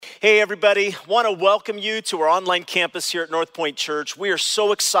Hey everybody, want to welcome you to our online campus here at North Point Church. We are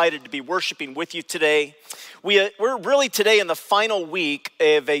so excited to be worshiping with you today. We're really today in the final week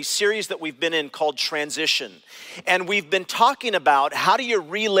of a series that we've been in called Transition. And we've been talking about how do you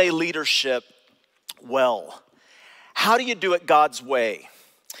relay leadership well? How do you do it God's way?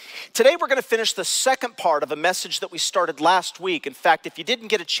 Today we're going to finish the second part of a message that we started last week. In fact, if you didn't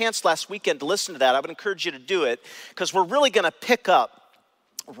get a chance last weekend to listen to that, I would encourage you to do it because we're really going to pick up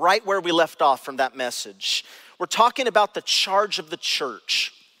right where we left off from that message. We're talking about the charge of the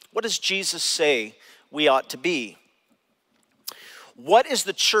church. What does Jesus say we ought to be? What is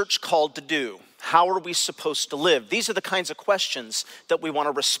the church called to do? How are we supposed to live? These are the kinds of questions that we want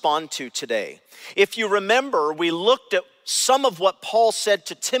to respond to today. If you remember, we looked at some of what Paul said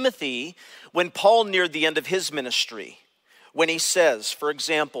to Timothy when Paul neared the end of his ministry. When he says, for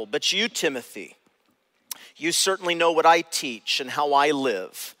example, "But you, Timothy, you certainly know what I teach and how I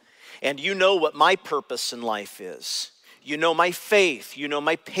live, and you know what my purpose in life is. You know my faith, you know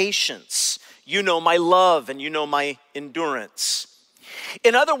my patience, you know my love, and you know my endurance."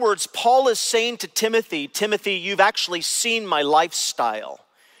 In other words, Paul is saying to Timothy, Timothy, you've actually seen my lifestyle.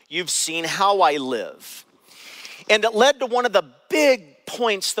 You've seen how I live. And it led to one of the big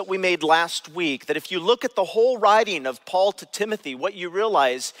points that we made last week, that if you look at the whole writing of Paul to Timothy, what you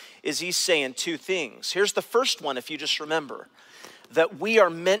realize is he's saying two things. Here's the first one, if you just remember, that we are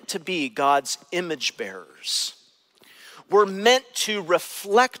meant to be God's image bearers. We're meant to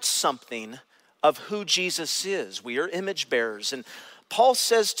reflect something of who Jesus is. We are image bearers. And Paul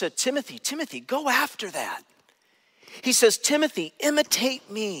says to Timothy, Timothy, go after that. He says, Timothy, imitate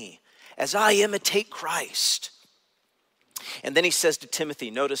me as I imitate Christ. And then he says to Timothy,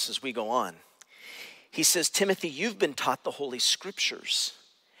 notice as we go on, he says, Timothy, you've been taught the Holy Scriptures,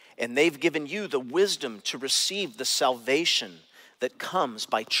 and they've given you the wisdom to receive the salvation that comes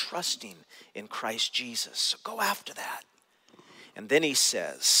by trusting in Christ Jesus. So go after that. And then he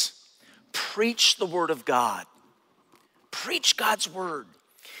says, preach the word of God. Preach God's word.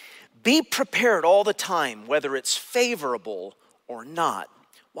 Be prepared all the time, whether it's favorable or not.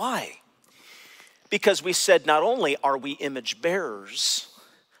 Why? Because we said not only are we image bearers,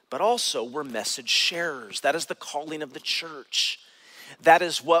 but also we're message sharers. That is the calling of the church. That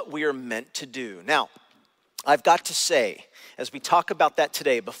is what we are meant to do. Now, I've got to say, as we talk about that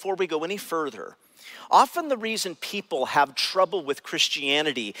today, before we go any further, often the reason people have trouble with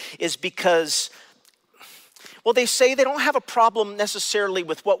Christianity is because, well, they say they don't have a problem necessarily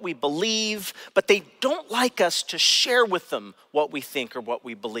with what we believe, but they don't like us to share with them what we think or what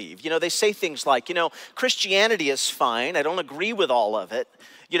we believe. You know, they say things like, Christianity is fine. I don't agree with all of it.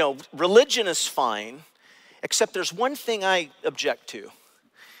 Religion is fine, except there's one thing I object to.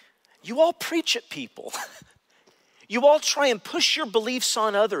 You all preach at people. You all try and push your beliefs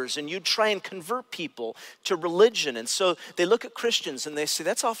on others, and you try and convert people to religion. And so they look at Christians and they say,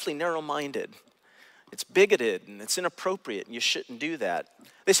 that's awfully narrow-minded. It's bigoted and it's inappropriate and you shouldn't do that.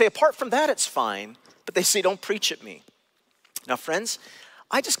 They say, apart from that, it's fine, but they say, don't preach at me. Now, friends,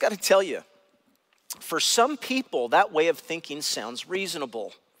 I just got to tell you, for some people, that way of thinking sounds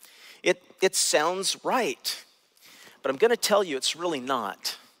reasonable. It sounds right, but I'm going to tell you it's really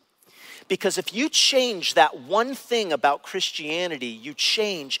not. Because if you change that one thing about Christianity, you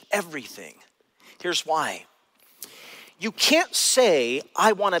change everything. Here's why. You can't say,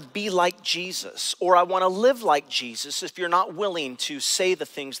 I want to be like Jesus, or I want to live like Jesus, if you're not willing to say the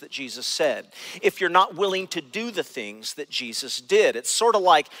things that Jesus said, if you're not willing to do the things that Jesus did. It's sort of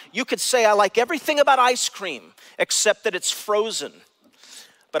like, you could say, I like everything about ice cream, except that it's frozen.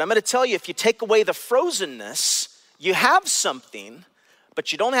 But I'm going to tell you, if you take away the frozenness, you have something,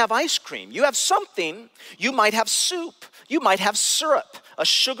 but you don't have ice cream. You have something, you might have soup, you might have syrup, a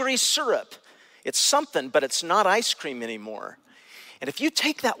sugary syrup. It's something, but it's not ice cream anymore. And if you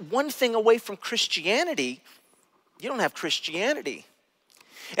take that one thing away from Christianity, you don't have Christianity.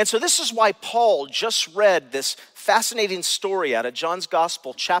 And so this is why Paul just read this fascinating story out of John's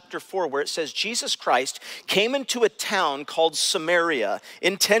Gospel, chapter 4, where it says Jesus Christ came into a town called Samaria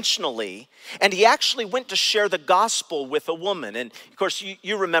intentionally, and he actually went to share the gospel with a woman. And of course,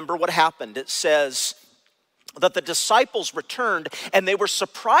 you remember what happened. It says that the disciples returned and they were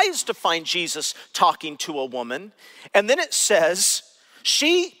surprised to find Jesus talking to a woman. And then it says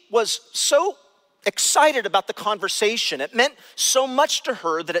she was so excited about the conversation. It meant so much to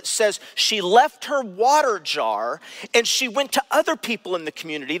her that it says she left her water jar and she went to other people in the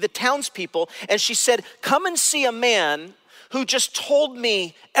community, the townspeople, and she said, come and see a man who just told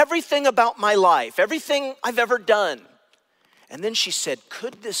me everything about my life, everything I've ever done. And then she said,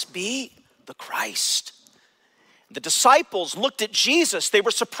 could this be the Christ? The disciples looked at Jesus. They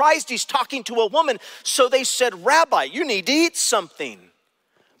were surprised he's talking to a woman. So they said, Rabbi, you need to eat something.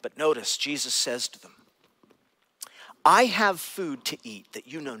 But notice, Jesus says to them, I have food to eat that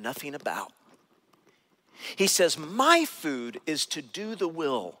you know nothing about. He says, my food is to do the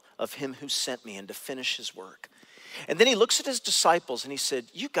will of him who sent me and to finish his work. And then he looks at his disciples and he said,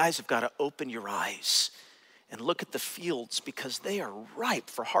 you guys have got to open your eyes and look at the fields because they are ripe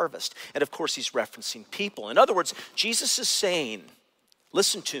for harvest. And of course, he's referencing people. In other words, Jesus is saying,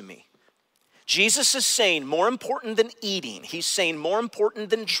 listen to me. Jesus is saying more important than eating. He's saying more important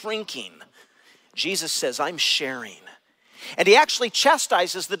than drinking. Jesus says, I'm sharing. And he actually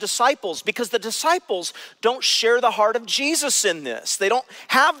chastises the disciples because the disciples don't share the heart of Jesus in this. They don't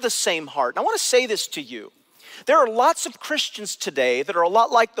have the same heart. And I want to say this to you. There are lots of Christians today that are a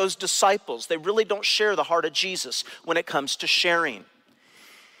lot like those disciples. They really don't share the heart of Jesus when it comes to sharing.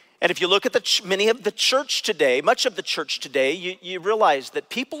 And if you look at much of the church today, you realize that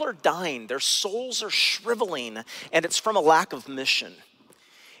people are dying. Their souls are shriveling, and it's from a lack of mission.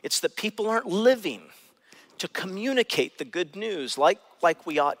 It's that people aren't living to communicate the good news like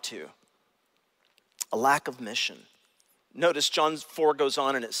we ought to. A lack of mission. Notice John 4 goes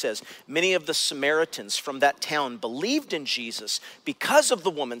on and it says, many of the Samaritans from that town believed in Jesus because of the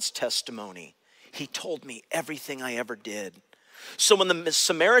woman's testimony. He told me everything I ever did. So when the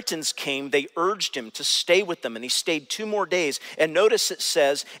Samaritans came, they urged him to stay with them, and he stayed 2 more days. And notice it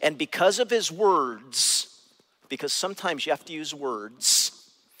says, and because of his words, because sometimes you have to use words,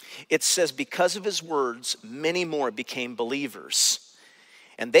 it says, because of his words, many more became believers.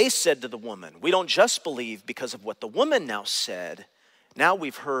 And they said to the woman, we don't just believe because of what the woman now said. Now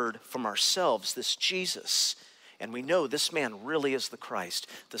we've heard from ourselves this Jesus. And we know this man really is the Christ,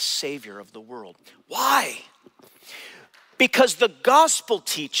 the Savior of the world. Why? Because the gospel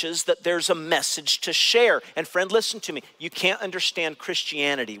teaches that there's a message to share. And friend, listen to me. You can't understand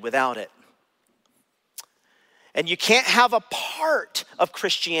Christianity without it. And you can't have a part of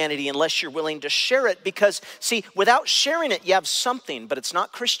Christianity unless you're willing to share it because, see, without sharing it, you have something, but it's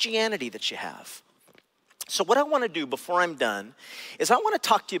not Christianity that you have. So what I want to do before I'm done is I want to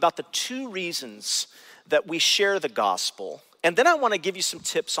talk to you about the 2 reasons that we share the gospel. And then I want to give you some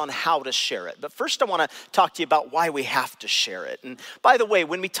tips on how to share it. But first I want to talk to you about why we have to share it. And by the way,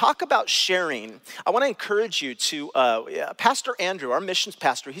 when we talk about sharing, I want to encourage you to, Pastor Andrew, our missions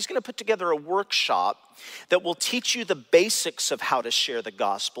pastor, he's going to put together a workshop that will teach you the basics of how to share the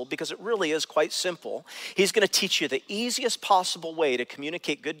gospel because it really is quite simple. He's going to teach you the easiest possible way to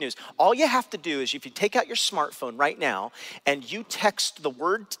communicate good news. All you have to do is if you take out your smartphone right now and you text the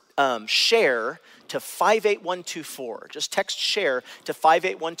word share to 58124. Just text share to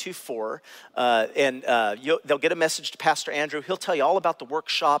 58124 and they'll get a message to Pastor Andrew. He'll tell you all about the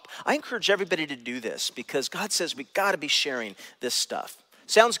workshop. I encourage everybody to do this because God says we got to be sharing this stuff.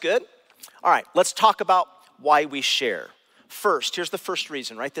 Sounds good? All right, let's talk about why we share. First, here's the first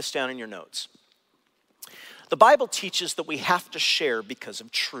reason. Write this down in your notes. The Bible teaches that we have to share because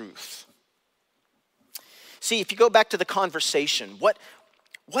of truth. See, if you go back to the conversation, what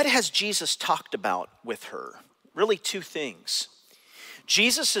has Jesus talked about with her? Really 2 things.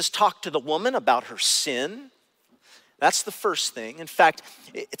 Jesus has talked to the woman about her sin. That's the first thing. In fact,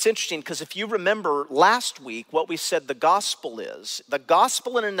 it's interesting because if you remember last week what we said the gospel is, the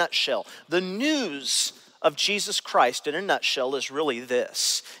gospel in a nutshell, the news of Jesus Christ in a nutshell is really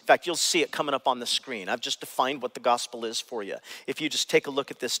this. In fact, you'll see it coming up on the screen. I've just defined what the gospel is for you. If you just take a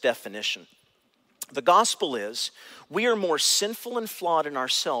look at this definition. The gospel is, we are more sinful and flawed in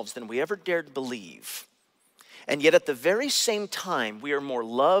ourselves than we ever dared believe. And yet at the very same time, we are more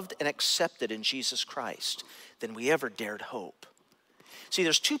loved and accepted in Jesus Christ than we ever dared hope. See,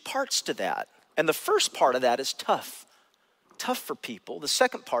 there's 2 parts to that. And the first part of that is tough. Tough for people. The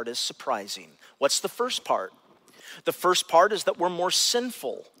second part is surprising. What's the first part? The first part is that we're more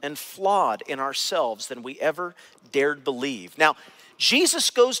sinful and flawed in ourselves than we ever dared believe. Now, Jesus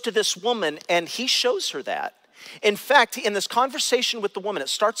goes to this woman and he shows her that. In fact, in this conversation with the woman, it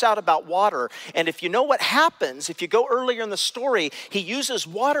starts out about water. And if you know what happens, if you go earlier in the story, he uses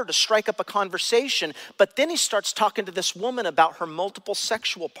water to strike up a conversation. But then he starts talking to this woman about her multiple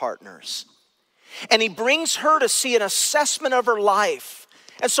sexual partners. And he brings her to see an assessment of her life.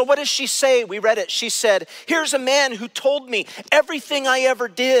 And so what does she say? We read it. She said, here's a man who told me everything I ever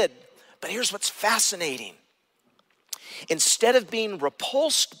did. But here's what's fascinating. Instead of being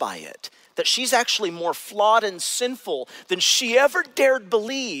repulsed by it, that she's actually more flawed and sinful than she ever dared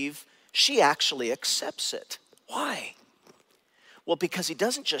believe, she actually accepts it. Why? Well, because he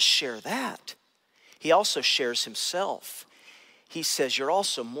doesn't just share that. He also shares himself. He says, you're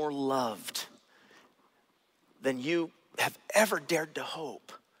also more loved. than you have ever dared to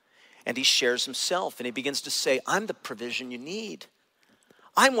hope. And he shares himself and he begins to say, I'm the provision you need.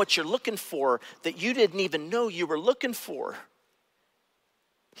 I'm what you're looking for that you didn't even know you were looking for.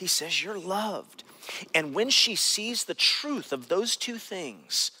 He says, you're loved. And when she sees the truth of those two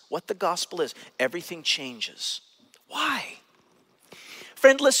things, what the gospel is, everything changes. Why?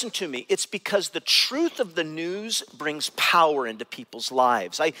 Friend, listen to me. It's because the truth of the news brings power into people's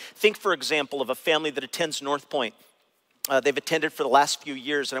lives. I think, for example, of a family that attends North Point. They've attended for the last few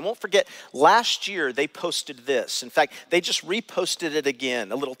years. And I won't forget, last year they posted this. In fact, they just reposted it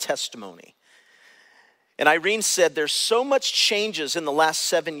again, a little testimony. And Irene said, there's so much changes in the last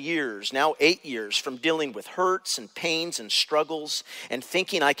 7 years, now 8 years, from dealing with hurts and pains and struggles and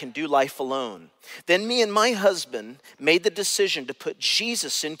thinking I can do life alone. Then me and my husband made the decision to put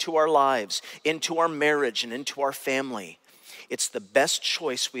Jesus into our lives, into our marriage, and into our family. It's the best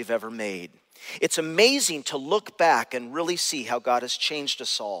choice we've ever made. It's amazing to look back and really see how God has changed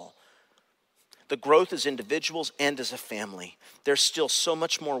us all. The growth as individuals and as a family. There's still so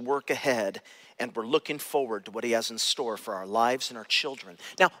much more work ahead, and we're looking forward to what he has in store for our lives and our children.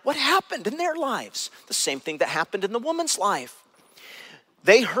 Now, what happened in their lives? The same thing that happened in the woman's life.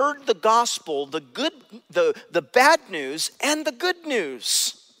 They heard the gospel, the bad news, and the good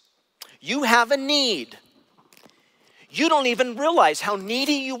news. You have a need. You don't even realize how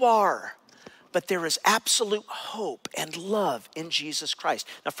needy you are. But there is absolute hope and love in Jesus Christ.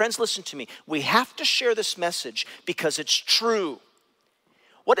 Now, friends, listen to me. We have to share this message because it's true.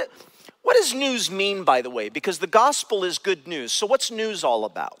 What does news mean, by the way? Because the gospel is good news. So what's news all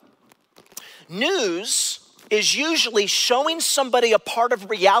about? News is usually showing somebody a part of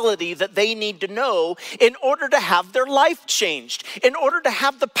reality that they need to know in order to have their life changed, in order to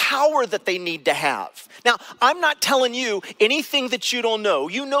have the power that they need to have. Now, I'm not telling you anything that you don't know.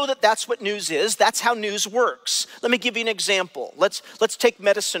 You know that that's what news is. That's how news works. Let me give you an example. Let's take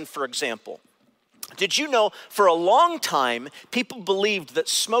medicine, for example. Did you know for a long time, people believed that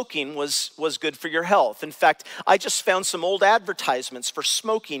smoking was good for your health? In fact, I just found some old advertisements for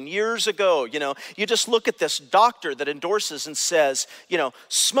smoking years ago. You know, you just look at this doctor that endorses and says, you know,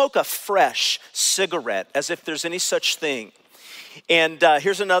 smoke a fresh cigarette, as if there's any such thing. And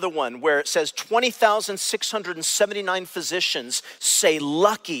here's another one where it says 20,679 physicians say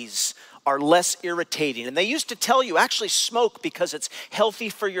Luckies are less irritating. And they used to tell you, actually smoke because it's healthy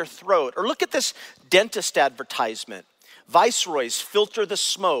for your throat. Or look at this dentist advertisement. Viceroys filter the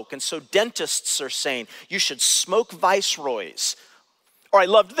smoke. And so dentists are saying, you should smoke Viceroys. Or I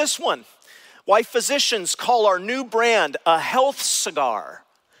loved this one. Why physicians call our new brand a health cigar.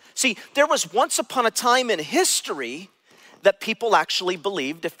 See, there was once upon a time in history that people actually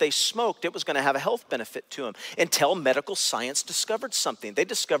believed if they smoked, it was going to have a health benefit to them until medical science discovered something. They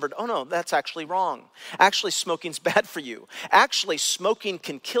discovered, oh no, that's actually wrong. Actually, smoking's bad for you. Actually, smoking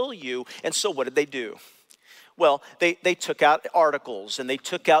can kill you. And so what did they do? Well, they took out articles and they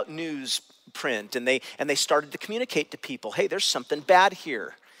took out newsprint and they started to communicate to people, hey, there's something bad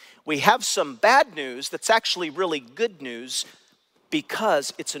here. We have some bad news that's actually really good news,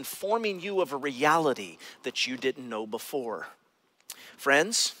 because it's informing you of a reality that you didn't know before.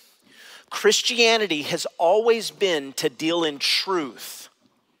 Friends, Christianity has always been to deal in truth.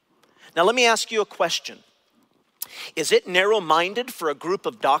 Now let me ask you a question. Is it narrow-minded for a group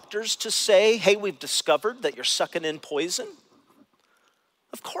of doctors to say, hey, we've discovered that you're sucking in poison?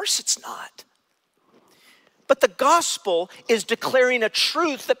 Of course it's not. But the gospel is declaring a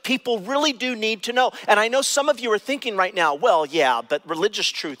truth that people really do need to know. And I know some of you are thinking right now, well, yeah, but religious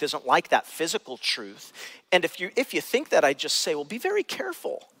truth isn't like that physical truth. And if you think that, I just say, well, be very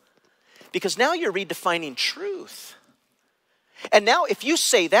careful. Because now you're redefining truth. And now if you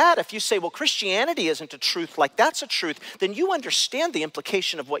say that, if you say, well, Christianity isn't a truth like that's a truth, then you understand the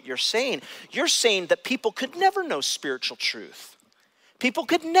implication of what you're saying. You're saying that people could never know spiritual truth. People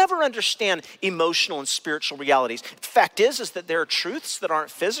could never understand emotional and spiritual realities. The fact is that there are truths that aren't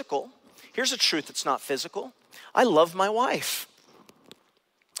physical. Here's a truth that's not physical. I love my wife.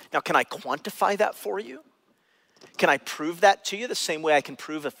 Now, can I quantify that for you? Can I prove that to you the same way I can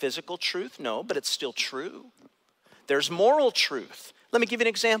prove a physical truth? No, but it's still true. There's moral truth. Let me give you an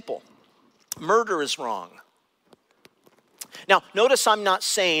example. Murder is wrong. Now, notice I'm not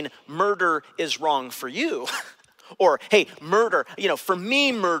saying murder is wrong for you. Or, hey, murder, for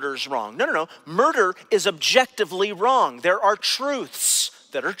me, murder's wrong. No. Murder is objectively wrong. There are truths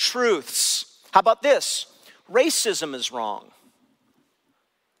that are truths. How about this? Racism is wrong.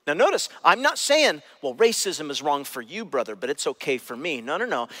 Now notice, I'm not saying, well, racism is wrong for you, brother, but it's okay for me.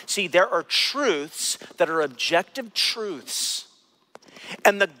 No. See, there are truths that are objective truths.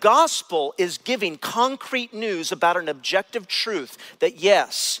 And the gospel is giving concrete news about an objective truth that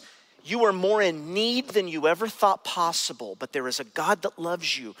yes, you are more in need than you ever thought possible, but there is a God that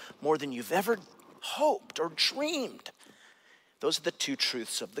loves you more than you've ever hoped or dreamed. Those are the two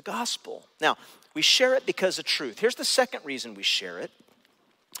truths of the gospel. Now, we share it because of truth. Here's the second reason we share it.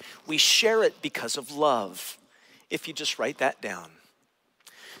 We share it because of love, if you just write that down.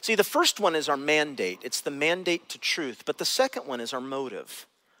 See, the first one is our mandate. It's the mandate to truth. But the second one is our motive.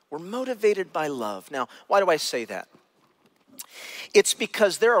 We're motivated by love. Now, why do I say that? It's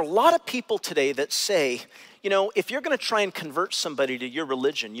because there are a lot of people today that say, you know, if you're going to try and convert somebody to your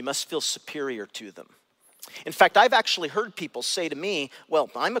religion, you must feel superior to them. In fact, I've actually heard people say to me, well,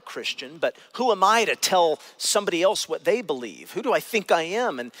 I'm a Christian, but who am I to tell somebody else what they believe? Who do I think I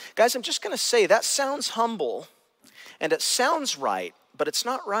am? And guys, I'm just going to say that sounds humble and it sounds right, but it's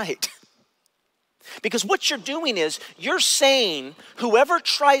not right. Because what you're doing is you're saying whoever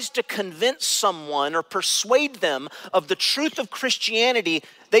tries to convince someone or persuade them of the truth of Christianity,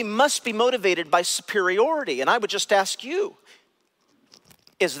 they must be motivated by superiority. And I would just ask you,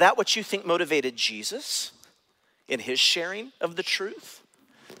 is that what you think motivated Jesus in his sharing of the truth?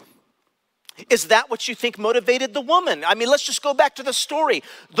 Is that what you think motivated the woman? I mean, let's just go back to the story.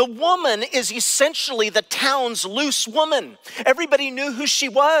 The woman is essentially the town's loose woman. Everybody knew who she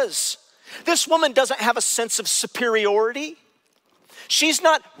was. This woman doesn't have a sense of superiority. She's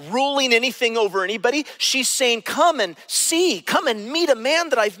not ruling anything over anybody. She's saying, come and see, come and meet a man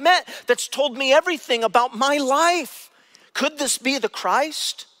that I've met that's told me everything about my life. Could this be the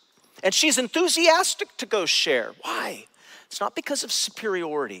Christ? And she's enthusiastic to go share. Why? It's not because of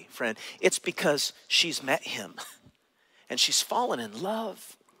superiority, friend. It's because she's met him and she's fallen in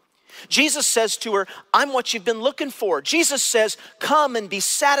love. Jesus says to her, I'm what you've been looking for. Jesus says, come and be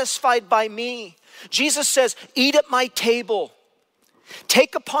satisfied by me. Jesus says, eat at my table.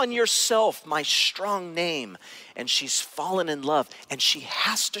 Take upon yourself my strong name. And she's fallen in love and she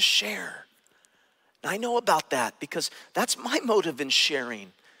has to share. I know about that because that's my motive in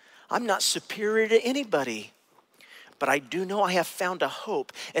sharing. I'm not superior to anybody, but I do know I have found a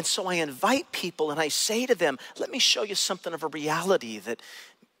hope. And so I invite people and I say to them, let me show you something of a reality that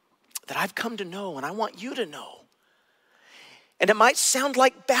I've come to know and I want you to know. And it might sound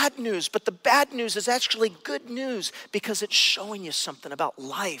like bad news, but the bad news is actually good news because it's showing you something about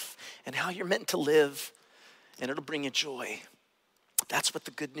life and how you're meant to live, and it'll bring you joy. That's what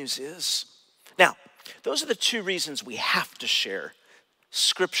the good news is. Now, those are the two reasons we have to share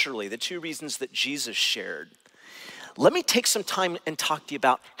scripturally, the two reasons that Jesus shared. Let me take some time and talk to you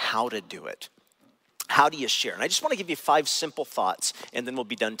about how to do it. How do you share? And I just want to give you 5 simple thoughts and then we'll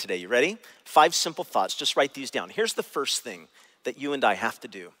be done today. You ready? 5 simple thoughts. Just write these down. Here's the first thing that you and I have to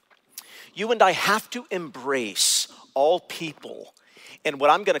do. You and I have to embrace all people in what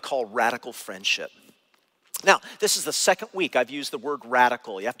I'm going to call radical friendship. Now, this is the second week I've used the word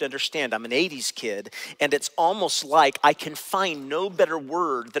radical. You have to understand, I'm an 80s kid, and it's almost like I can find no better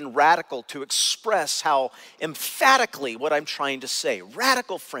word than radical to express how emphatically what I'm trying to say.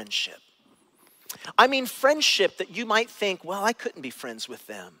 Radical friendship. I mean friendship that you might think, well, I couldn't be friends with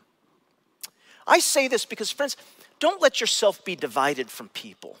them. I say this because, friends, don't let yourself be divided from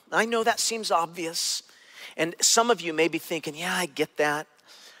people. I know that seems obvious, and some of you may be thinking, yeah, I get that.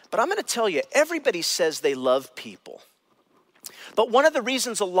 But I'm going to tell you, everybody says they love people. But one of the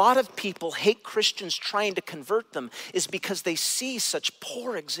reasons a lot of people hate Christians trying to convert them is because they see such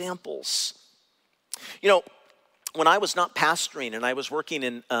poor examples. You know, when I was not pastoring and I was working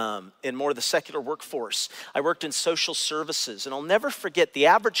in more of the secular workforce, I worked in social services. And I'll never forget, the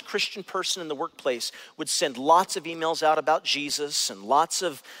average Christian person in the workplace would send lots of emails out about Jesus and lots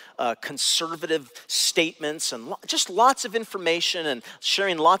of conservative statements and just lots of information and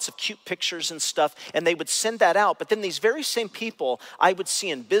sharing lots of cute pictures and stuff. And they would send that out. But then these very same people I would see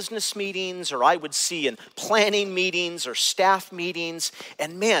in business meetings or I would see in planning meetings or staff meetings.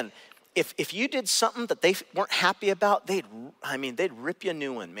 And man, if you did something that they weren't happy about, they'd rip you a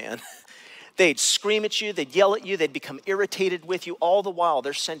new one, man. They'd scream at you, they'd yell at you, they'd become irritated with you. All the while,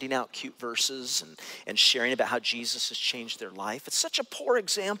 they're sending out cute verses and sharing about how Jesus has changed their life. It's such a poor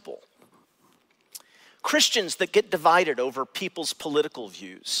example. Christians that get divided over people's political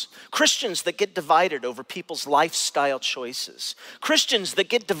views. Christians that get divided over people's lifestyle choices. Christians that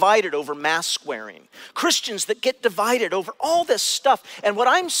get divided over mask wearing. Christians that get divided over all this stuff. And what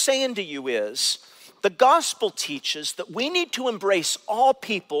I'm saying to you is, the gospel teaches that we need to embrace all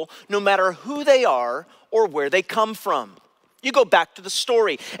people, no matter who they are or where they come from. You go back to the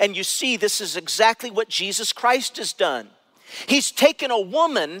story and you see this is exactly what Jesus Christ has done. He's taken a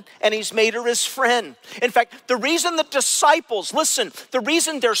woman and he's made her his friend. In fact, the reason the disciples, listen, the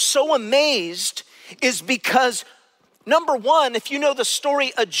reason they're so amazed is because, number one, if you know the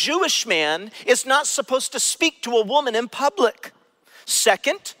story, a Jewish man is not supposed to speak to a woman in public.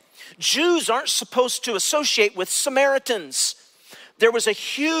 Second, Jews aren't supposed to associate with Samaritans. There was a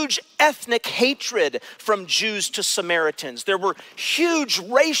huge ethnic hatred from Jews to Samaritans. There were huge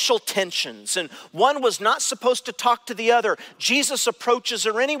racial tensions, and one was not supposed to talk to the other. Jesus approaches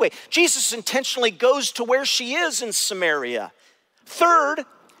her anyway. Jesus intentionally goes to where she is in Samaria. Third,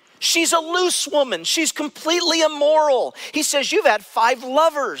 she's a loose woman. She's completely immoral. He says, you've had 5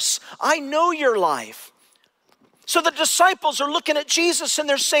 lovers. I know your life. So the disciples are looking at Jesus and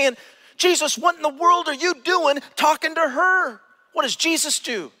they're saying, Jesus, what in the world are you doing talking to her? What does Jesus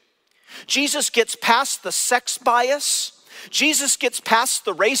do? Jesus gets past the sex bias. Jesus gets past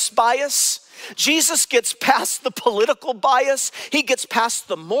the race bias. Jesus gets past the political bias. He gets past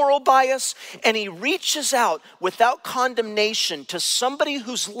the moral bias, and he reaches out without condemnation to somebody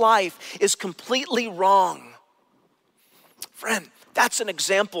whose life is completely wrong. Friend, that's an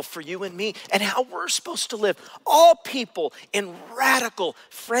example for you and me and how we're supposed to live. All people in radical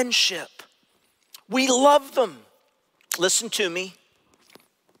friendship. We love them. Listen to me,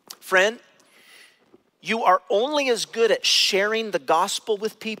 friend, you are only as good at sharing the gospel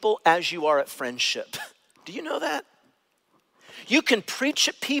with people as you are at friendship. Do you know that? You can preach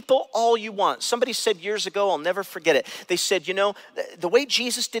at people all you want. Somebody said years ago, I'll never forget it. They said, you know, the way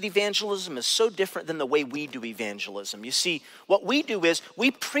Jesus did evangelism is so different than the way we do evangelism. You see, what we do is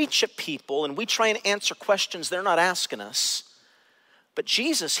we preach at people and we try and answer questions they're not asking us. But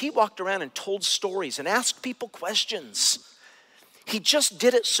Jesus, he walked around and told stories and asked people questions. He just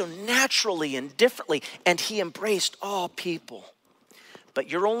did it so naturally and differently, and he embraced all people. But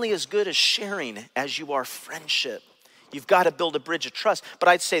you're only as good as sharing as you are friendship. You've got to build a bridge of trust. But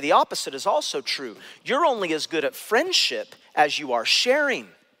I'd say the opposite is also true. You're only as good at friendship as you are sharing.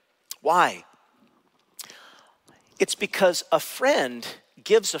 Why? It's because a friend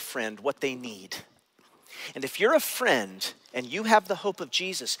gives a friend what they need. And if you're a friend and you have the hope of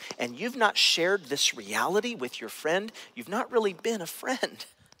Jesus and you've not shared this reality with your friend, you've not really been a friend.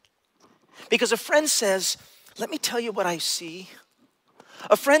 Because a friend says, let me tell you what I see.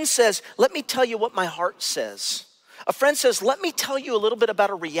 A friend says, let me tell you what my heart says. A friend says, let me tell you a little bit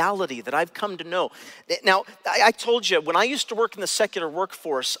about a reality that I've come to know. Now, I told you, when I used to work in the secular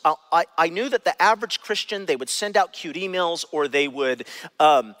workforce, I knew that the average Christian, they would send out cute emails or they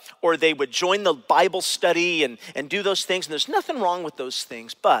would join the Bible study and do those things. And there's nothing wrong with those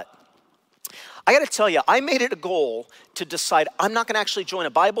things. But I got to tell you, I made it a goal to decide I'm not going to actually join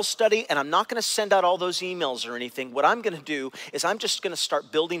a Bible study and I'm not going to send out all those emails or anything. What I'm going to do is I'm just going to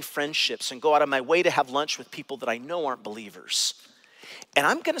start building friendships and go out of my way to have lunch with people that I know aren't believers. And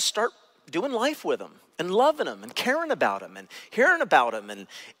I'm going to start doing life with them and loving them and caring about them and hearing about them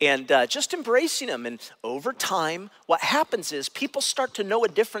and just embracing them. And over time, what happens is people start to know a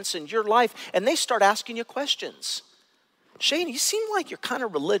difference in your life and they start asking you questions. Shane, you seem like you're kind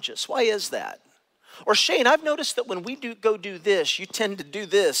of religious. Why is that? Or Shane, I've noticed that when we go do this, you tend to do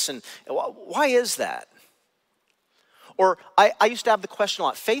this. And why is that? Or I used to have the question a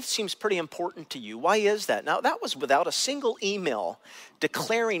lot, faith seems pretty important to you. Why is that? Now, that was without a single email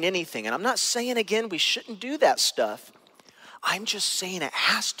declaring anything. And I'm not saying, again, we shouldn't do that stuff. I'm just saying it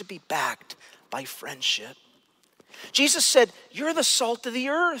has to be backed by friendship. Jesus said, you're the salt of the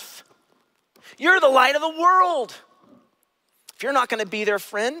earth. You're the light of the world. If you're not going to be their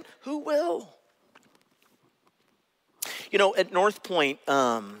friend, who will? You know, at North Point,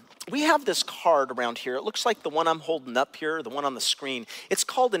 we have this card around here. It looks like the one I'm holding up here, the one on the screen. It's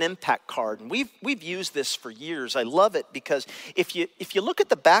called an impact card, and we've used this for years. I love it because if you look at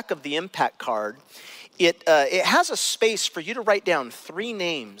the back of the impact card, it has a space for you to write down 3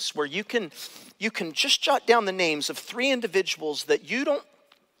 names where you can just jot down the names of 3 individuals that you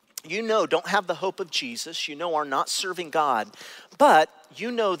don't have the hope of Jesus, are not serving God, but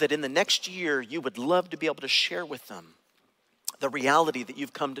you know that in the next year you would love to be able to share with them the reality that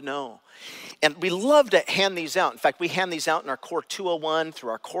you've come to know. And we love to hand these out. In fact, we hand these out in our Core 201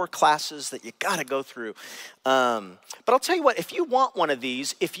 through our core classes that you got to go through. But I'll tell you what, if you want one of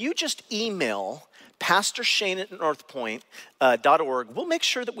these, if you just email Pastor Shane at northpoint.org. We'll make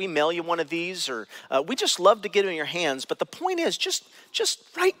sure that we mail you one of these, or we just love to get it in your hands. But the point is, just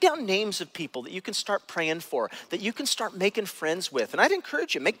write down names of people that you can start praying for, that you can start making friends with. And I'd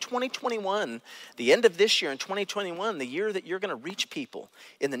encourage you, make 2021, the end of this year in 2021, the year that you're going to reach people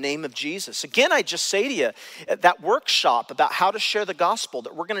in the name of Jesus. Again, I just say to you, that workshop about how to share the gospel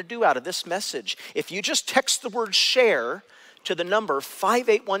that we're going to do out of this message, if you just text the word share to the number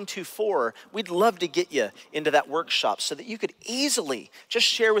 58124. We'd love to get you into that workshop so that you could easily just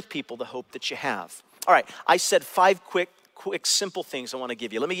share with people the hope that you have. All right, I said 5 quick, simple things I want to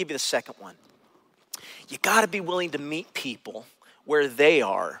give you. Let me give you the second one. You got to be willing to meet people where they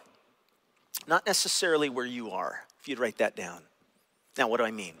are, not necessarily where you are, if you'd write that down. Now, what do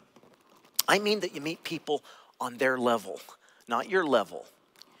I mean? I mean that you meet people on their level, not your level.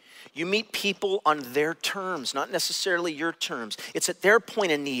 You meet people on their terms, not necessarily your terms. It's at their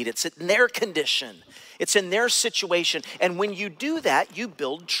point of need. It's in their condition. It's in their situation. And when you do that, you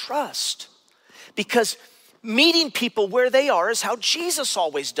build trust. Because meeting people where they are is how Jesus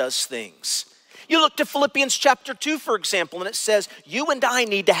always does things. You look to Philippians chapter 2, for example, and it says, you and I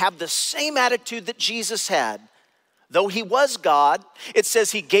need to have the same attitude that Jesus had. Though he was God, it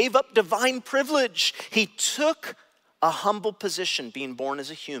says he gave up divine privilege. He took a humble position, being born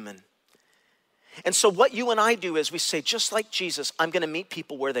as a human. And so what you and I do is we say, just like Jesus, I'm going to meet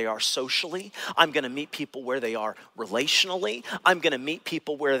people where they are socially. I'm going to meet people where they are relationally. I'm going to meet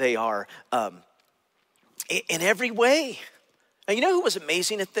people where they are in every way. And you know who was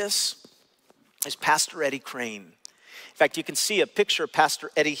amazing at this? Is Pastor Eddie Crane. In fact, you can see a picture of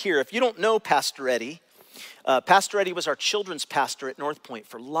Pastor Eddie here. If you don't know Pastor Eddie was our children's pastor at North Point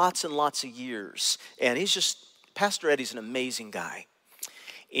for lots and lots of years. And Pastor Eddie's an amazing guy.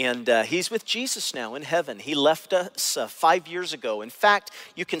 And he's with Jesus now in heaven. He left us 5 years ago. In fact,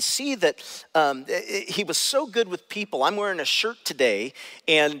 you can see that he was so good with people. I'm wearing a shirt today,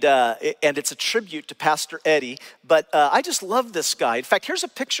 and it's a tribute to Pastor Eddie. But I just love this guy. In fact, here's a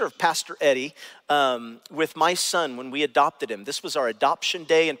picture of Pastor Eddie with my son when we adopted him. This was our adoption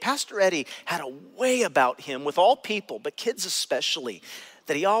day, and Pastor Eddie had a way about him with all people, but kids especially,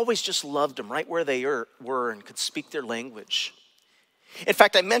 that he always just loved them right where they were and could speak their language. In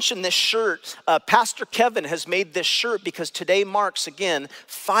fact, I mentioned this shirt. Pastor Kevin has made this shirt because today marks, again,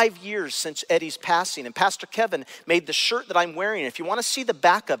 5 years since Eddie's passing. And Pastor Kevin made the shirt that I'm wearing. If you want to see the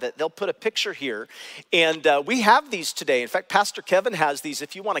back of it, they'll put a picture here. And we have these today. In fact, Pastor Kevin has these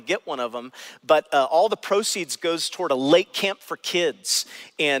if you want to get one of them. But all the proceeds goes toward a lake camp for kids.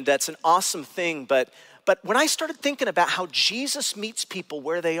 And that's an awesome thing. But when I started thinking about how Jesus meets people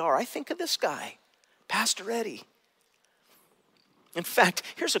where they are, I think of this guy, Pastor Eddie. In fact,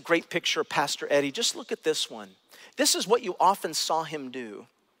 here's a great picture of Pastor Eddie. Just look at this one. This is what you often saw him do.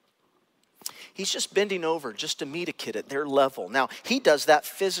 He's just bending over just to meet a kid at their level. Now, he does that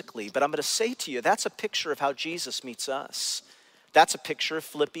physically, but I'm going to say to you, that's a picture of how Jesus meets us. That's a picture of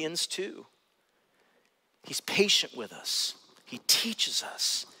Philippians 2. He's patient with us. He teaches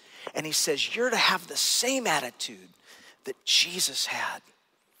us. And he says, you're to have the same attitude that Jesus had.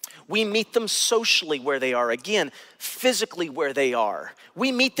 We meet them socially where they are. Again, physically where they are.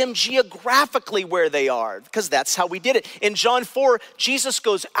 We meet them geographically where they are because that's how we did it. In John 4, Jesus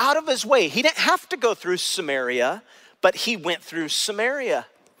goes out of his way. He didn't have to go through Samaria, but he went through Samaria.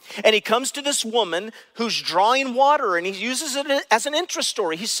 And he comes to this woman who's drawing water, and he uses it as an interest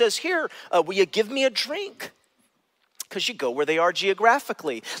story. He says, here, will you give me a drink? Because you go where they are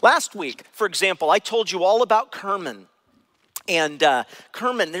geographically. Last week, for example, I told you all about Kerman. And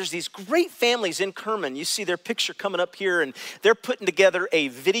Kerman, there's these great families in Kerman. You see their picture coming up here, and they're putting together a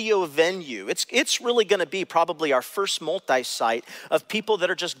video venue. It's really going to be probably our first multi-site of people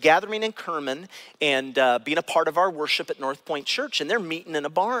that are just gathering in Kerman and being a part of our worship at North Point Church, and they're meeting in a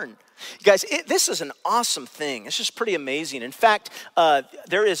barn. Guys, this is an awesome thing. It's just pretty amazing. In fact,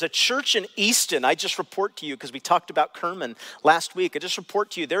 there is a church in Easton. I just report to you because we talked about Kerman last week. I just report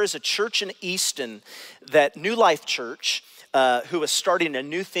to you there is a church in Easton, that New Life Church, who is starting a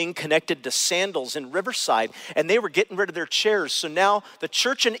new thing connected to sandals in Riverside, and they were getting rid of their chairs. So now the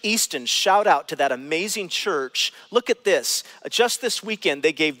church in Easton, shout out to that amazing church. Look at this. Just this weekend,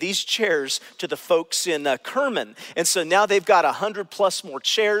 they gave these chairs to the folks in Kerman. And so now they've got 100+ more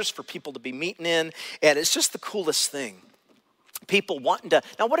chairs for people to be meeting in. And it's just the coolest thing. People wanting to,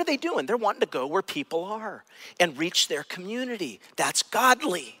 now what are they doing? They're wanting to go where people are and reach their community. That's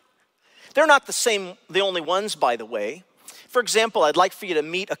godly. They're not the only ones, by the way. For example, I'd like for you to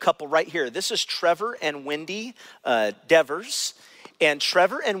meet a couple right here. This is Trevor and Wendy Devers. And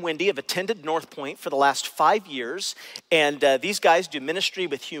Trevor and Wendy have attended North Point for the last 5 years. And these guys do ministry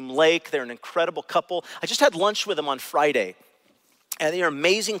with Hume Lake. They're an incredible couple. I just had lunch with them on Friday. And they're an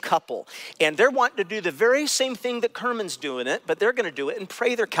amazing couple. And they're wanting to do the very same thing that Kerman's doing it, but they're going to do it in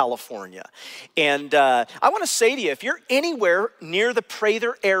Prather, California. And I want to say to you, if you're anywhere near the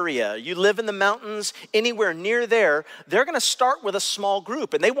Prather area, you live in the mountains, anywhere near there, they're going to start with a small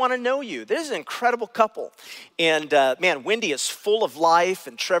group, and they want to know you. This is an incredible couple. And man, Wendy is full of life,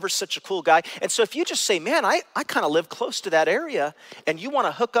 and Trevor's such a cool guy. And so if you just say, man, I kind of live close to that area, and you want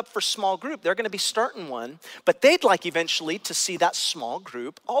to hook up for small group, they're going to be starting one. But they'd like eventually to see that small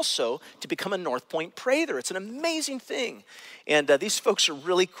group also to become a North Point Prather. It's an amazing thing. And these folks are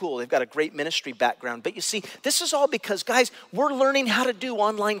really cool. They've got a great ministry background. But you see, this is all because, guys, we're learning how to do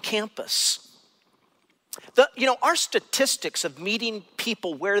online campus. Our statistics of meeting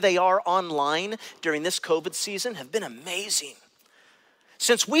people where they are online during this COVID season have been amazing.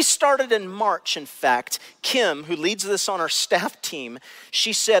 Since we started in March, in fact, Kim, who leads this on our staff team,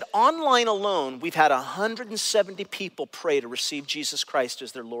 she said online alone, we've had 170 people pray to receive Jesus Christ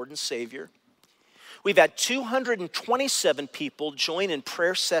as their Lord and Savior. We've had 227 people join in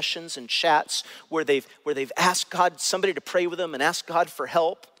prayer sessions and chats where they've asked God, somebody to pray with them and ask God for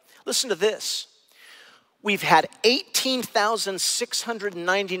help. Listen to this. We've had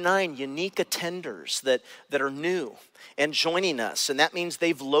 18,699 unique attenders that are new and joining us. And that means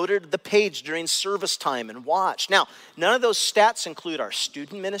they've loaded the page during service time and watched. Now, none of those stats include our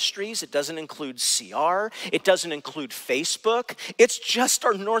student ministries. It doesn't include CR. It doesn't include Facebook. It's just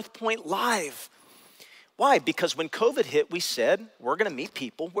our North Point Live. Why? Because when COVID hit, we said, we're going to meet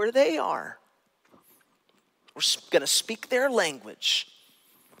people where they are. We're going to speak their language.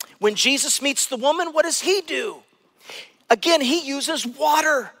 When Jesus meets the woman, what does he do? Again, he uses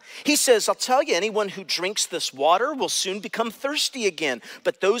water. He says, I'll tell you, anyone who drinks this water will soon become thirsty again.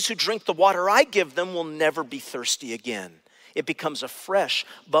 But those who drink the water I give them will never be thirsty again. It becomes a fresh,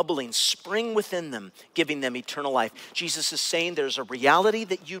 bubbling spring within them, giving them eternal life. Jesus is saying there's a reality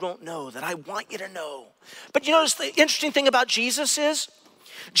that you don't know, that I want you to know. But you notice the interesting thing about Jesus is,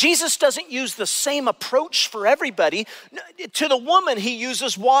 Jesus doesn't use the same approach for everybody. To the woman, he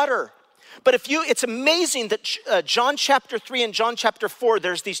uses water. But it's amazing that John chapter 3 and John chapter 4,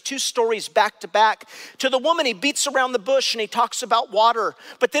 there's these two stories back to back. To the woman, he beats around the bush and he talks about water.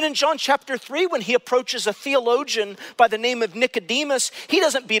 But then in John chapter 3, when he approaches a theologian by the name of Nicodemus, he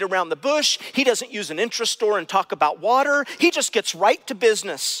doesn't beat around the bush. He doesn't use an interest store and talk about water. He just gets right to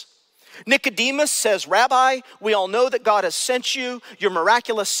business. Nicodemus says, Rabbi, we all know that God has sent you. Your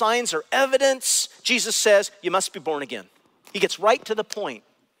miraculous signs are evidence. Jesus says, you must be born again. He gets right to the point.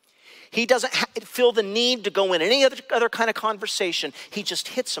 He doesn't feel the need to go in any other kind of conversation. He just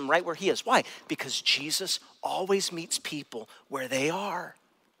hits them right where he is. Why? Because Jesus always meets people where they are.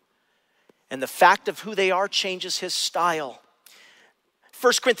 And the fact of who they are changes his style.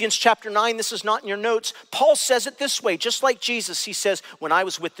 1 Corinthians chapter 9, this is not in your notes. Paul says it this way, just like Jesus. He says, when I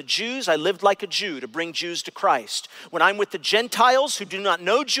was with the Jews, I lived like a Jew to bring Jews to Christ. When I'm with the Gentiles who do not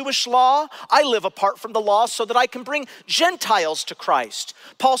know Jewish law, I live apart from the law so that I can bring Gentiles to Christ.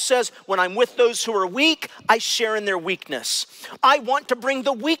 Paul says, when I'm with those who are weak, I share in their weakness. I want to bring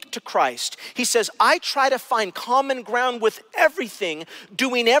the weak to Christ. He says, I try to find common ground with everything,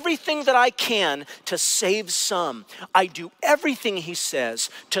 doing everything that I can to save some. I do everything, he says,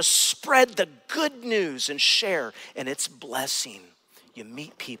 to spread the good news and share, and it's blessing. You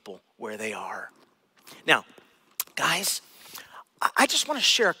meet people where they are. Now, guys, I just want to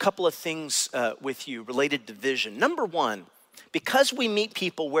share a couple of things with you related to vision. Number one, because we meet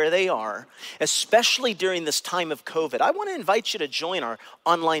people where they are, especially during this time of COVID, I want to invite you to join our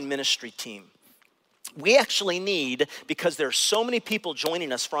online ministry team. We actually need, because there are so many people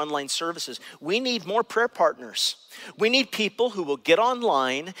joining us for online services, we need more prayer partners. We need people who will get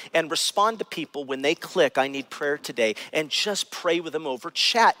online and respond to people when they click, I need prayer today, and just pray with them over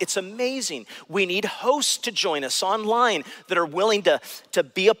chat. It's amazing. We need hosts to join us online that are willing to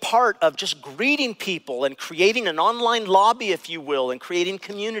be a part of just greeting people and creating an online lobby, if you will, and creating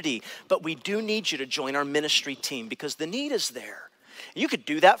community. But we do need you to join our ministry team because the need is there. You could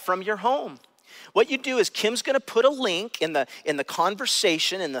do that from your home. What you do is Kim's going to put a link in the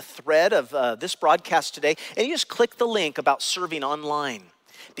conversation, in the thread of this broadcast today, and you just click the link about serving online.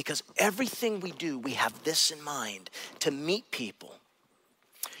 Because everything we do, we have this in mind, to meet people.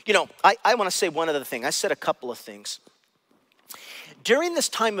 You know, I want to say one other thing. I said a couple of things. During this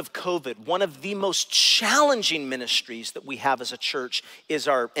time of COVID, one of the most challenging ministries that we have as a church is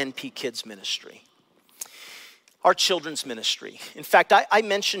our NP Kids ministry. Our children's ministry. In fact, I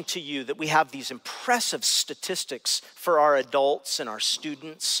mentioned to you that we have these impressive statistics for our adults and our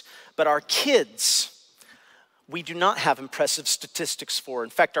students, but our kids, we do not have impressive statistics for. In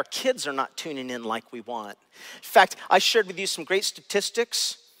fact, our kids are not tuning in like we want. In fact, I shared with you some great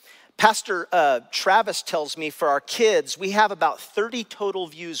statistics. Pastor Travis tells me for our kids, we have about 30 total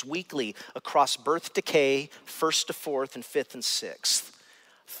views weekly across Birth Decay, 1st to 4th, and 5th and 6th.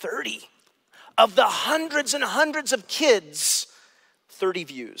 30. Of the hundreds and hundreds of kids, 30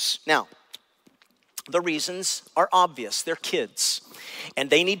 views. Now, the reasons are obvious. They're kids, and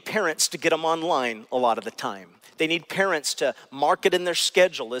they need parents to get them online a lot of the time. They need parents to mark it in their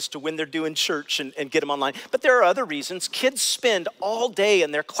schedule as to when they're doing church and get them online. But there are other reasons. Kids spend all day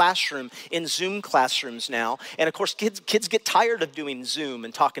in their classroom in Zoom classrooms now. And of course, kids get tired of doing Zoom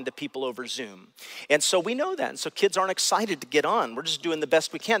and talking to people over Zoom. And so we know that. And so kids aren't excited to get on. We're just doing the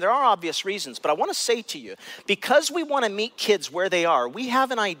best we can. There are obvious reasons. But I want to say to you, because we want to meet kids where they are, we have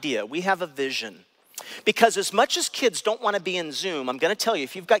an idea. We have a vision. Because as much as kids don't want to be in Zoom, I'm going to tell you,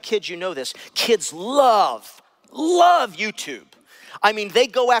 if you've got kids, you know this. Kids love YouTube. I mean, they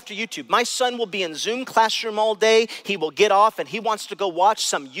go after YouTube. My son will be in Zoom classroom all day. He will get off and he wants to go watch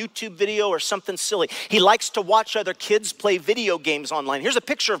some YouTube video or something silly. He likes to watch other kids play video games online. Here's a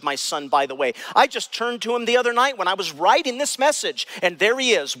picture of my son, by the way. I just turned to him the other night when I was writing this message, and there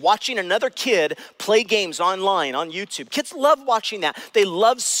he is watching another kid play games online on YouTube. Kids love watching that. They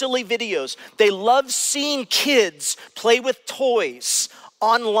love silly videos. They love seeing kids play with toys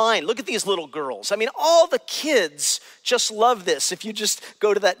online. Look at these little girls. I mean, all the kids just love this. If you just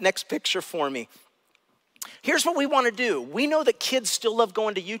go to that next picture for me. Here's what we want to do. We know that kids still love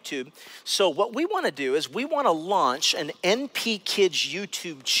going to YouTube. So what we want to do is we want to launch an NP Kids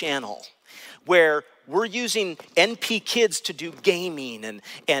YouTube channel where we're using NP Kids to do gaming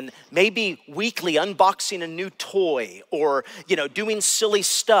and maybe weekly unboxing a new toy or, doing silly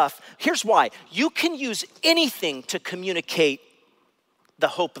stuff. Here's why. You can use anything to communicate the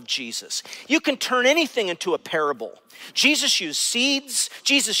hope of Jesus. You can turn anything into a parable. Jesus used seeds,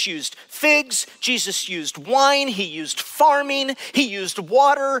 Jesus used figs, Jesus used wine, he used farming, he used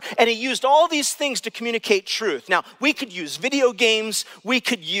water, and he used all these things to communicate truth. Now, we could use video games, we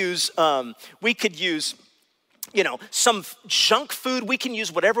could use some junk food, we can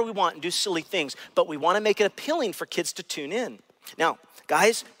use whatever we want and do silly things, but we want to make it appealing for kids to tune in. Now,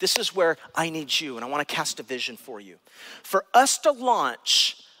 guys, this is where I need you, and I want to cast a vision for you. For us to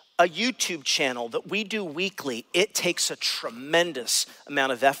launch a YouTube channel that we do weekly, it takes a tremendous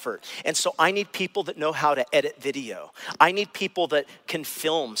amount of effort. And so I need people that know how to edit video. I need people that can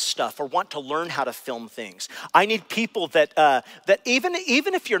film stuff or want to learn how to film things. I need people that even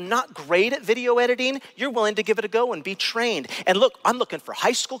if you're not great at video editing, you're willing to give it a go and be trained. And look, I'm looking for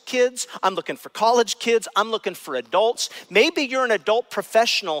high school kids. I'm looking for college kids. I'm looking for adults. Maybe you're an adult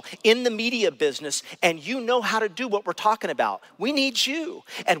professional in the media business and you know how to do what we're talking about. We need you.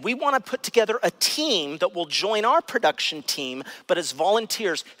 And we want to put together a team that will join our production team, but as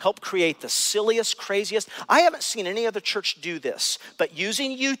volunteers, help create the silliest, craziest. I haven't seen any other church do this, but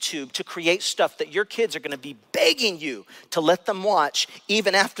using YouTube to create stuff that your kids are going to be begging you to let them watch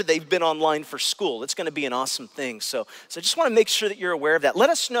even after they've been online for school. It's going to be an awesome thing. So I just want to make sure that you're aware of that. Let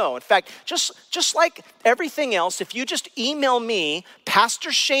us know. In fact, just like everything else, if you just email me,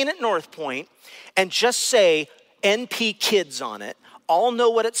 Pastor Shane at North Point, and just say NP Kids on it, I'll know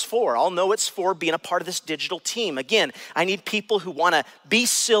what it's for. I'll know it's for being a part of this digital team. Again, I need people who want to be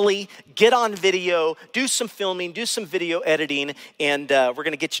silly, get on video, do some filming, do some video editing, and we're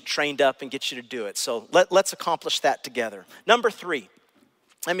going to get you trained up and get you to do it. So let's accomplish that together. Number 3,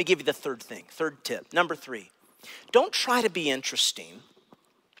 let me give you the third tip. Number 3, don't try to be interesting.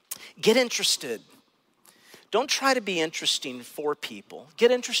 Get interested. Don't try to be interesting for people.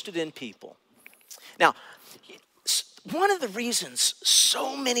 Get interested in people. Now, one of the reasons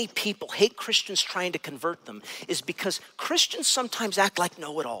so many people hate Christians trying to convert them is because Christians sometimes act like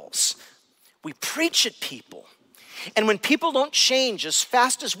know-it-alls. We preach at people. And when people don't change as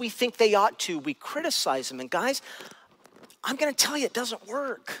fast as we think they ought to, we criticize them. And guys, I'm going to tell you, it doesn't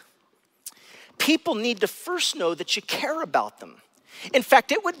work. People need to first know that you care about them. In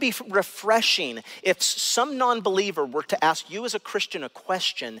fact, it would be refreshing if some non-believer were to ask you as a Christian a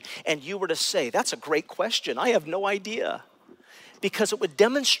question and you were to say, that's a great question, I have no idea. Because it would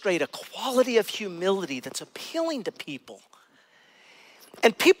demonstrate a quality of humility that's appealing to people.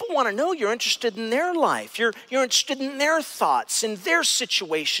 And people want to know you're interested in their life. You're interested in their thoughts, in their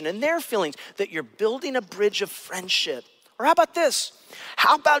situation, in their feelings, that you're building a bridge of friendship. Or how about this?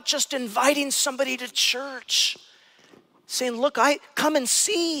 How about just inviting somebody to church? Saying, look, come and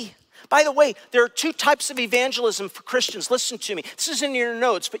see. By the way, there are 2 types of evangelism for Christians. Listen to me. This is in your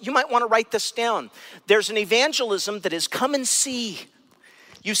notes, but you might want to write this down. There's an evangelism that is come and see.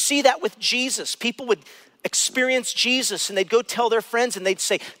 You see that with Jesus. People would experience Jesus, and they'd go tell their friends, and they'd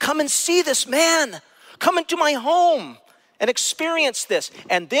say, come and see this man. Come into my home and experience this.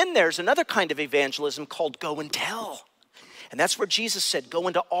 And then there's another kind of evangelism called go and tell. And that's where Jesus said, go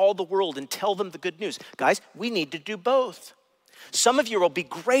into all the world and tell them the good news. Guys, we need to do both. Some of you will be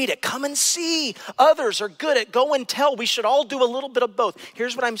great at come and see. Others are good at go and tell. We should all do a little bit of both.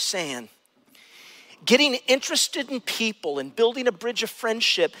 Here's what I'm saying. Getting interested in people and building a bridge of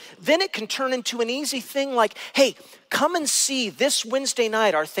friendship, then it can turn into an easy thing like, hey, come and see this Wednesday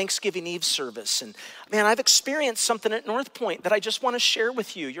night, our Thanksgiving Eve service. And man, I've experienced something at North Point that I just want to share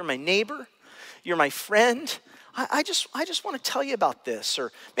with you. You're my neighbor, you're my friend. I just want to tell you about this.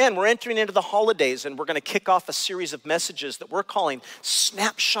 Or man, we're entering into the holidays and we're going to kick off a series of messages that we're calling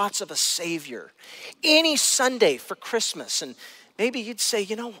Snapshots of a Savior. Any Sunday for Christmas. And maybe you'd say,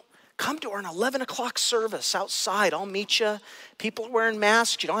 come to our 11 o'clock service outside. I'll meet you. People are wearing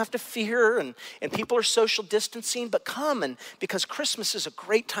masks. You don't have to fear. And people are social distancing. But come, and because Christmas is a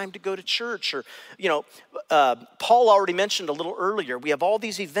great time to go to church. Or, Paul already mentioned a little earlier, we have all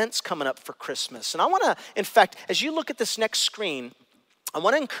these events coming up for Christmas. And I want to, in fact, as you look at this next screen, I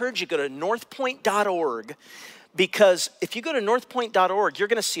want to encourage you to go to northpoint.org. Because if you go to northpoint.org, you're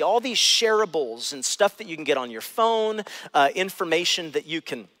going to see all these shareables and stuff that you can get on your phone, information that you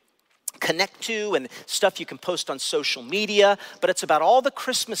can connect to and stuff you can post on social media, but it's about all the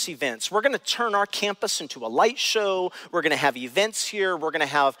Christmas events. We're going to turn our campus into a light show. We're going to have events here. We're going to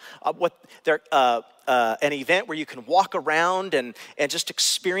have an event where you can walk around and just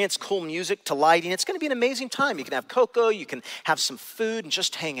experience cool music to lighting. It's going to be an amazing time. You can have cocoa, you can have some food and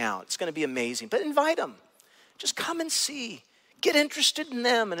just hang out. It's going to be amazing, but invite them. Just come and see. Get interested in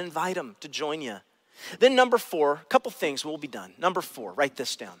them and invite them to join you. Then number 4, a couple things, we'll be done. Number 4, write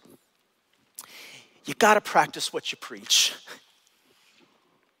this down. You got to practice what you preach.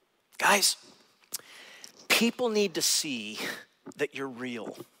 Guys, people need to see that you're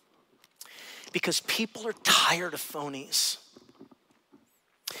real because people are tired of phonies.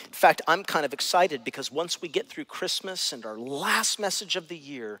 In fact, I'm kind of excited because once we get through Christmas and our last message of the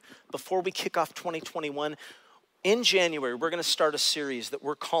year, before we kick off 2021, in January, we're going to start a series that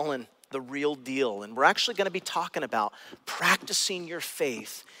we're calling The Real Deal. And we're actually going to be talking about practicing your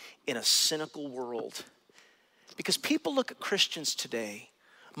faith in a cynical world. Because people look at Christians today,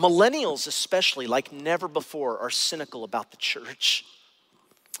 millennials especially, like never before, are cynical about the church.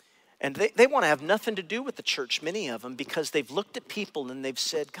 And they want to have nothing to do with the church, many of them, because they've looked at people and they've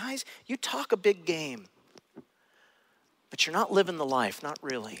said, guys, you talk a big game, but you're not living the life, not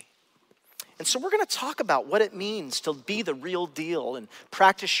really. And so we're going to talk about what it means to be the real deal and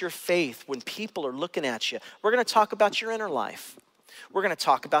practice your faith when people are looking at you. We're going to talk about your inner life. We're going to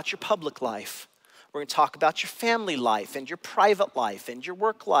talk about your public life. We're going to talk about your family life and your private life and your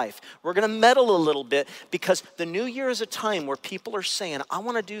work life. We're going to meddle a little bit because the new year is a time where people are saying, I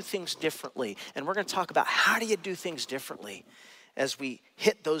want to do things differently. And we're going to talk about how do you do things differently as we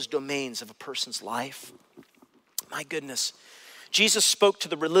hit those domains of a person's life. My goodness. Jesus spoke to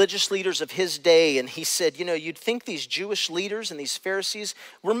the religious leaders of his day and he said, you'd think these Jewish leaders and these Pharisees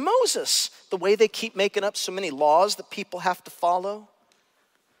were Moses, the way they keep making up so many laws that people have to follow.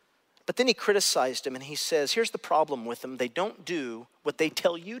 But then he criticized them and he says, here's the problem with them. They don't do what they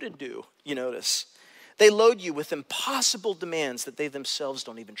tell you to do, you notice. They load you with impossible demands that they themselves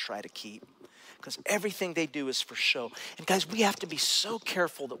don't even try to keep because everything they do is for show. And guys, we have to be so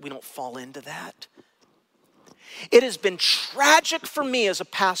careful that we don't fall into that. It has been tragic for me as a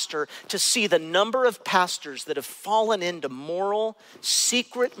pastor to see the number of pastors that have fallen into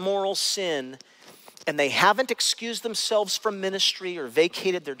secret moral sin, and they haven't excused themselves from ministry or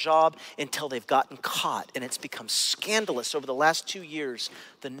vacated their job until they've gotten caught. And it's become scandalous over the last 2 years,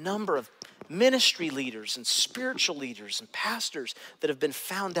 the number of ministry leaders and spiritual leaders and pastors that have been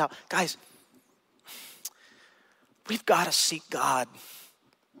found out. Guys, we've got to seek God.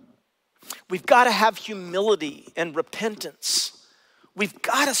 We've got to have humility and repentance. We've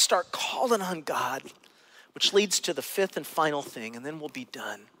got to start calling on God, which leads to the 5th and final thing, and then we'll be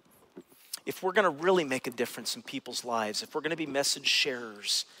done. If we're going to really make a difference in people's lives, if we're going to be message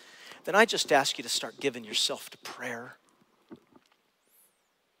sharers, then I just ask you to start giving yourself to prayer.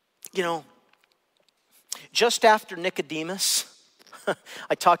 Just after Nicodemus,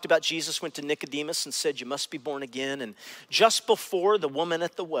 I talked about Jesus went to Nicodemus and said, you must be born again. And just before the woman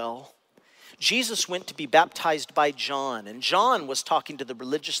at the well, Jesus went to be baptized by John. And John was talking to the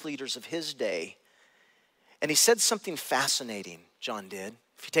religious leaders of his day. And he said something fascinating, John did.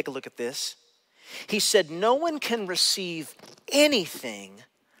 If you take a look at this, he said, no one can receive anything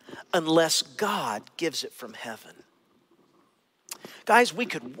unless God gives it from heaven. Guys, we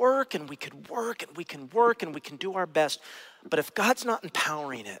could work and we could work and we can work and we can do our best, but if God's not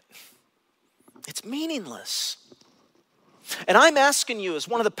empowering it, it's meaningless. And I'm asking you, as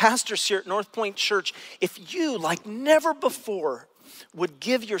one of the pastors here at North Point Church, if you, like never before, would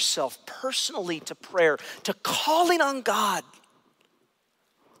give yourself personally to prayer, to calling on God.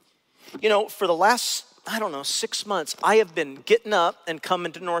 You know, for the last, 6 months, I have been getting up and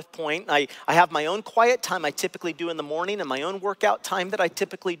coming to North Point. I have my own quiet time I typically do in the morning and my own workout time that I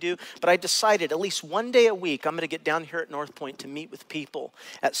typically do. But I decided at least one day a week, I'm going to get down here at North Point to meet with people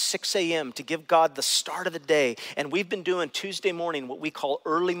at 6 a.m. to give God the start of the day. And we've been doing Tuesday morning what we call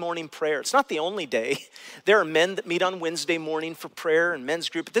early morning prayer. It's not the only day. There are men that meet on Wednesday morning for prayer and men's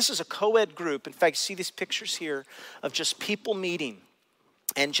group. This is a co-ed group. In fact, see these pictures here of just people meeting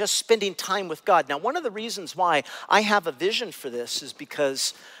and just spending time with God. Now, one of the reasons why I have a vision for this is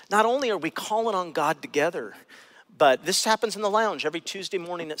because not only are we calling on God together, but this happens in the lounge every Tuesday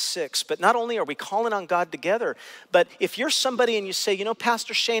morning at 6. But not only are we calling on God together, but if you're somebody and you say, you know,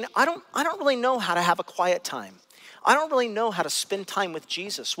 Pastor Shane, I don't really know how to have a quiet time. I don't really know how to spend time with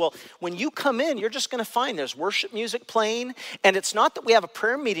Jesus. Well, when you come in, you're just going to find there's worship music playing. And it's not that we have a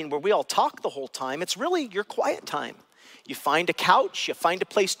prayer meeting where we all talk the whole time. It's really your quiet time. You find a couch, you find a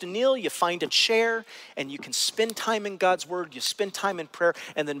place to kneel, you find a chair, and you can spend time in God's word, you spend time in prayer,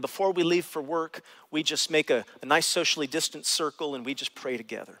 and then before we leave for work, we just make a nice socially distant circle and we just pray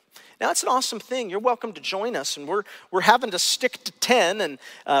together. Now, it's an awesome thing. You're welcome to join us, and we're having to stick to 10, and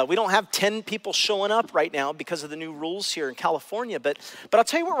we don't have 10 people showing up right now because of the new rules here in California, but I'll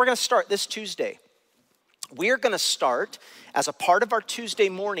tell you what we're going to start this Tuesday. We're going to start, as a part of our Tuesday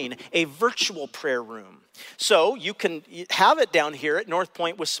morning, a virtual prayer room. So you can have it down here at North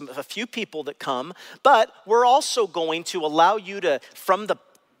Point with a few people that come, but we're also going to allow you to, from the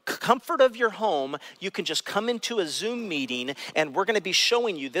comfort of your home, you can just come into a Zoom meeting, and we're going to be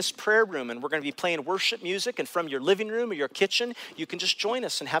showing you this prayer room, and we're going to be playing worship music, and from your living room or your kitchen, you can just join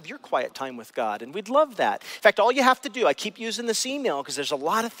us and have your quiet time with God, and we'd love that. In fact, all you have to do, I keep using this email because there's a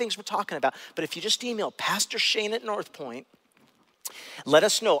lot of things we're talking about, but if you just email Pastor Shane at North Point, let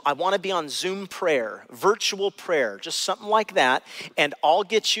us know, I want to be on Zoom prayer, virtual prayer, just something like that. And I'll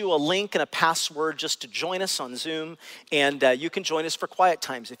get you a link and a password just to join us on Zoom. And you can join us for quiet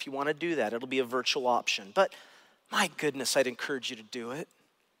times if you want to do that. It'll be a virtual option. But my goodness, I'd encourage you to do it.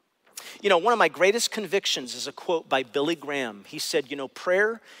 You know, one of my greatest convictions is a quote by Billy Graham. He said, you know,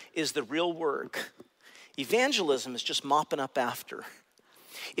 prayer is the real work. Evangelism is just mopping up after.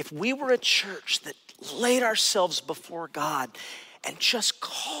 If we were a church that laid ourselves before God and just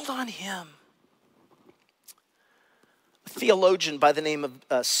called on him. A theologian by the name of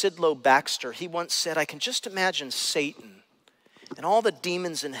Sidlow Baxter, he once said, I can just imagine Satan and all the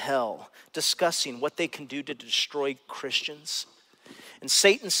demons in hell discussing what they can do to destroy Christians. And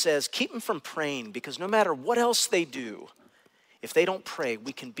Satan says, keep them from praying, because no matter what else they do, if they don't pray,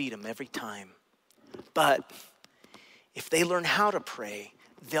 we can beat them every time. But if they learn how to pray,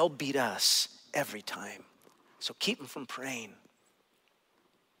 they'll beat us every time. So keep them from praying.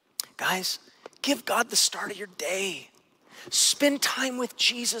 Guys, give God the start of your day. Spend time with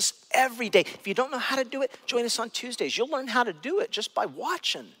Jesus every day. If you don't know how to do it, join us on Tuesdays. You'll learn how to do it just by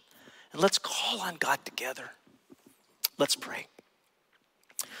watching. And let's call on God together. Let's pray.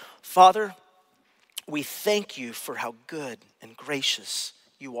 Father, we thank you for how good and gracious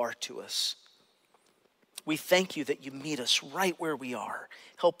you are to us. We thank you that you meet us right where we are.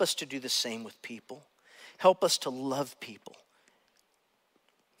 Help us to do the same with people. Help us to love people.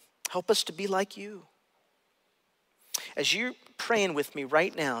 Help us to be like you. As you're praying with me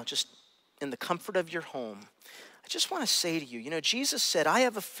right now, just in the comfort of your home, I just want to say to you, you know, Jesus said, I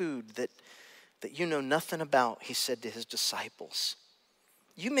have a food that you know nothing about, he said to his disciples.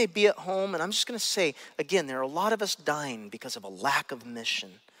 You may be at home, and I'm just going to say, again, there are a lot of us dying because of a lack of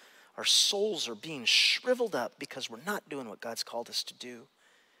mission. Our souls are being shriveled up because we're not doing what God's called us to do.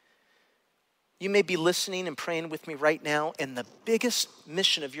 You may be listening and praying with me right now, and the biggest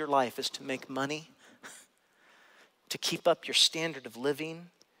mission of your life is to make money, to keep up your standard of living,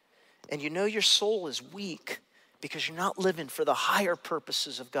 and you know your soul is weak because you're not living for the higher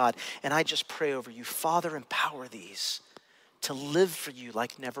purposes of God. And I just pray over you, Father, empower these to live for you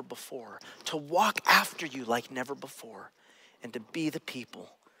like never before, to walk after you like never before, and to be the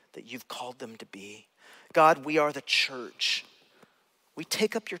people that you've called them to be. God, we are the church. We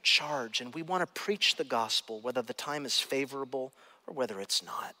take up your charge, and we want to preach the gospel, whether the time is favorable or whether it's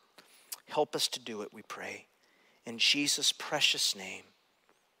not. Help us to do it, we pray. In Jesus' precious name,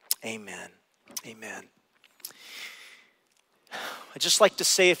 amen. Amen. I'd just like to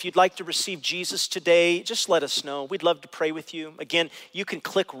say, if you'd like to receive Jesus today, just let us know. We'd love to pray with you. Again, you can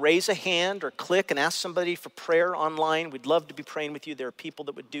click raise a hand or click and ask somebody for prayer online. We'd love to be praying with you. There are people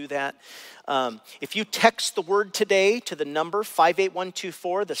that would do that. If you text the word today to the number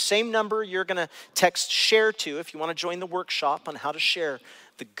 58124, the same number you're going to text share to if you want to join the workshop on how to share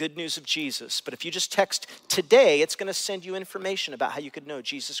the good news of Jesus. But if you just text today, it's going to send you information about how you could know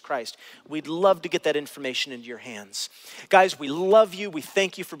Jesus Christ. We'd love to get that information into your hands. Guys, we love you. We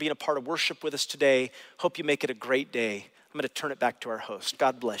thank you for being a part of worship with us today. Hope you make it a great day. I'm going to turn it back to our host.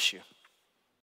 God bless you.